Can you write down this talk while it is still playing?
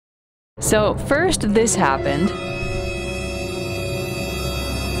So first this happened.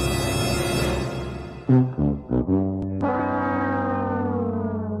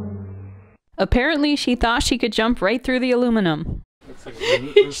 Apparently she thought she could jump right through the aluminum. Looks like an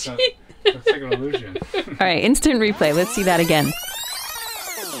illusion. Alright, instant replay. Let's see that again.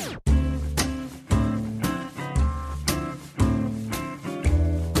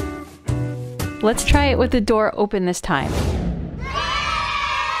 Let's try it with the door open this time.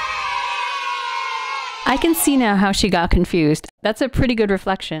 I can see now how she got confused. That's a pretty good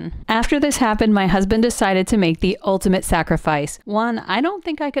reflection. After this happened, my husband decided to make the ultimate sacrifice. One I don't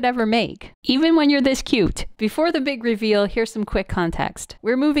think I could ever make, even when you're this cute. Before the big reveal, here's some quick context.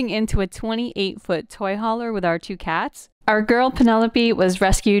 We're moving into a 28-foot toy hauler with our 2 cats. Our girl Penelope was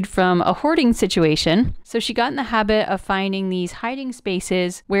rescued from a hoarding situation, so she got in the habit of finding these hiding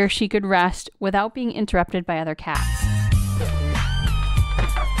spaces where she could rest without being interrupted by other cats.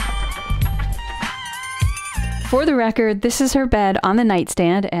 For the record, this is her bed on the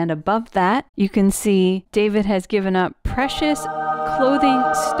nightstand, and above that, you can see David has given up precious clothing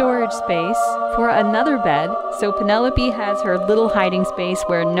storage space for another bed, so Penelope has her little hiding space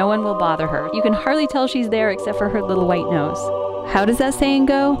where no one will bother her. You can hardly tell she's there except for her little white nose. How does that saying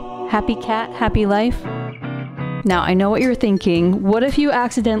go? Happy cat, happy life? Now, I know what you're thinking. What if you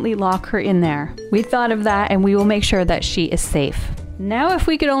accidentally lock her in there? We thought of that, and we will make sure that she is safe. Now if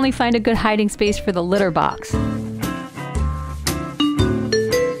we could only find a good hiding space for the litter box.